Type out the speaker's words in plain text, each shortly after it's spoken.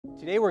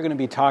Today we're going to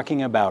be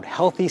talking about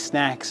healthy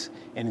snacks,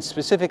 and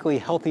specifically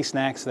healthy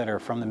snacks that are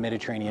from the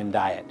Mediterranean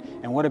diet.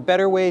 And what a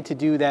better way to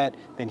do that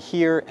than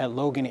here at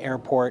Logan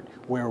Airport,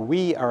 where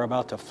we are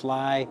about to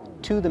fly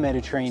to the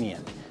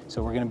Mediterranean.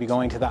 So we're going to be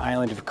going to the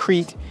island of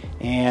Crete,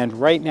 and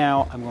right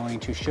now I'm going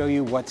to show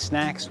you what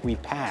snacks we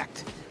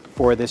packed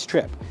for this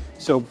trip.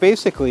 So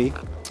basically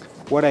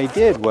what I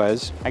did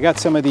was I got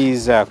some of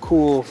these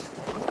cool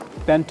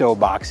bento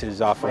boxes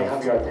off of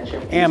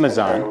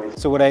Amazon.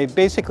 So what I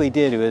basically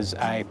did was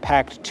I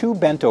packed 2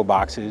 bento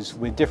boxes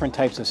with different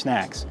types of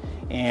snacks.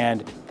 And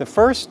the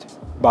first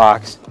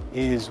box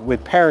is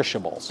with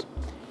perishables.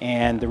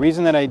 And the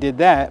reason that I did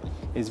that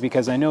is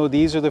because I know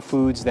these are the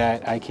foods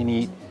that I can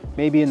eat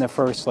maybe in the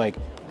first like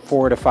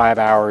 4 to 5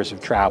 hours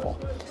of travel.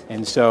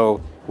 And so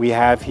we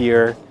have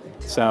here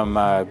some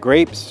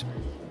grapes,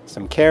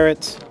 some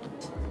carrots,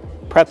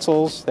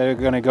 pretzels that are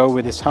going to go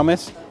with this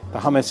hummus. The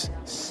hummus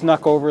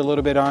snuck over a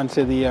little bit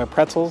onto the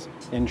pretzels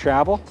in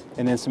travel,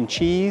 and then some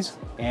cheese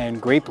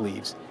and grape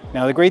leaves.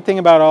 Now the great thing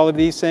about all of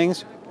these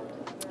things,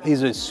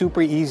 these are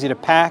super easy to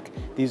pack.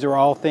 These are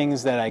all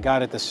things that I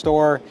got at the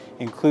store,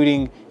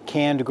 including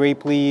canned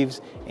grape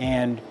leaves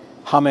and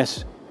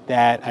hummus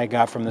that I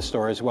got from the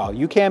store as well.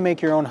 You can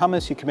make your own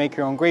hummus, you can make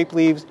your own grape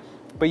leaves,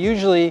 but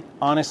usually,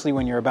 honestly,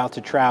 when you're about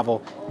to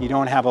travel, you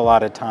don't have a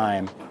lot of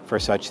time for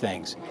such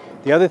things.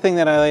 The other thing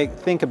that I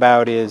think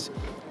about is,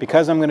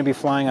 because I'm going to be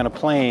flying on a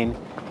plane,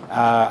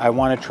 I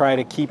want to try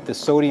to keep the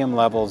sodium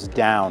levels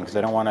down because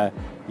I don't want to,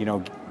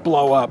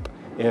 blow up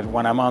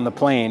when I'm on the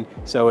plane.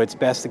 So it's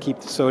best to keep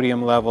the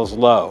sodium levels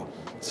low.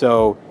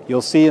 So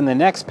you'll see in the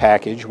next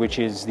package, which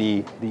is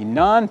the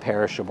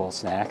non-perishable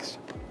snacks.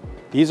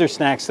 These are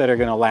snacks that are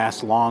going to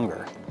last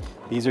longer.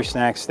 These are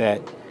snacks that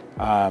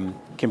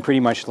can pretty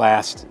much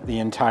last the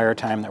entire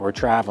time that we're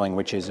traveling,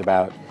 which is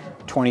about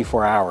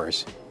 24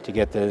 hours to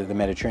get to the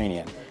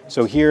Mediterranean.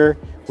 So here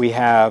we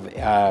have,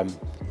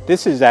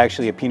 this is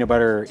actually a peanut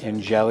butter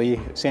and jelly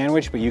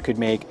sandwich, but you could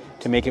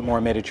to make it more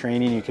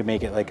Mediterranean, you could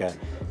make it like a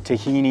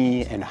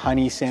tahini and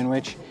honey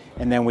sandwich.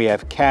 And then we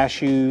have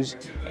cashews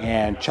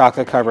and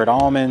chocolate covered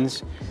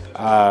almonds,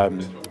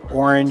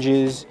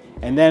 oranges.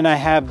 And then I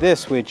have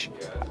this, which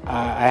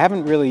I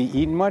haven't really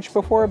eaten much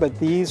before, but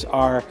these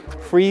are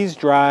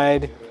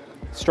freeze-dried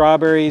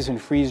strawberries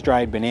and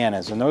freeze-dried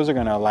bananas. And those are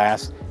gonna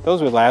last,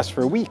 those would last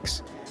for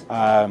weeks.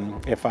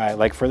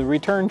 Like for the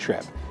return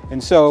trip.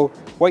 And so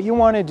what you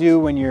want to do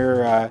when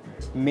you're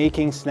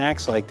making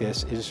snacks like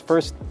this is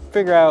first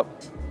figure out,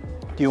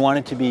 do you want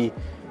it to be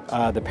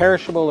the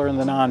perishable or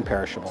the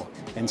non-perishable,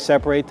 and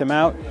separate them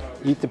out.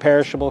 Eat the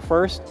perishable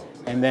first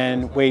and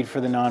then wait for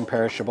the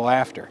non-perishable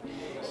after.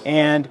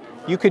 And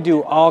you could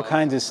do all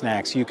kinds of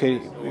snacks. You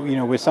could,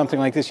 with something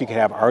like this, you could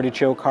have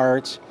artichoke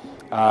hearts,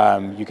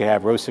 you could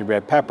have roasted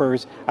red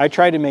peppers. I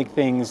try to make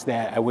things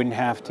that I wouldn't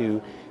have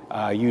to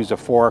use a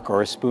fork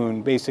or a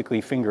spoon, basically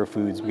finger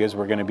foods, because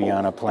we're going to be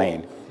on a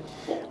plane.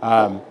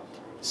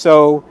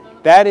 So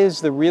that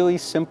is the really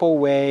simple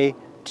way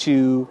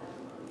to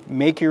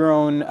make your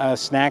own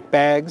snack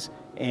bags.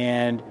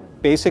 And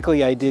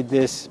basically I did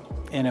this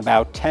in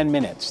about 10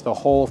 minutes, the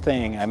whole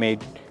thing. I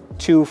made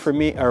 2 for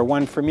me, or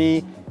 1 for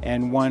me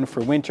and 1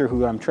 for Winter,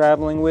 who I'm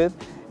traveling with,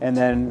 and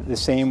then the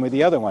same with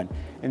the other one.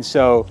 And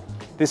so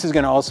this is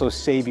going to also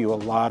save you a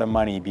lot of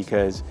money,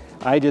 because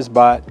I just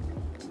bought,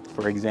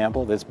 for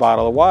example, this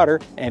bottle of water,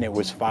 and it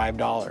was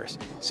 $5.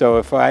 So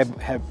if I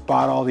had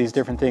bought all these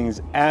different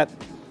things at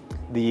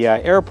the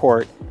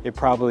airport, it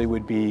probably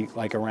would be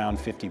like around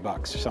 50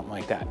 bucks or something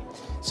like that.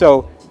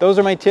 So those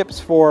are my tips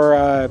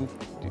for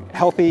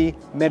healthy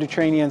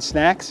Mediterranean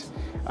snacks.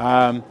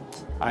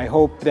 I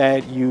hope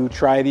that you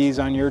try these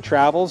on your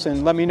travels,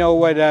 and let me know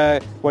what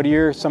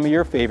are some of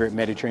your favorite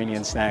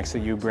Mediterranean snacks that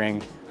you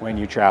bring when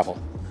you travel.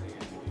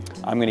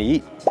 I'm going to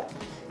eat.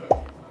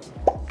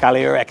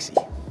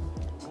 Cagliarexi.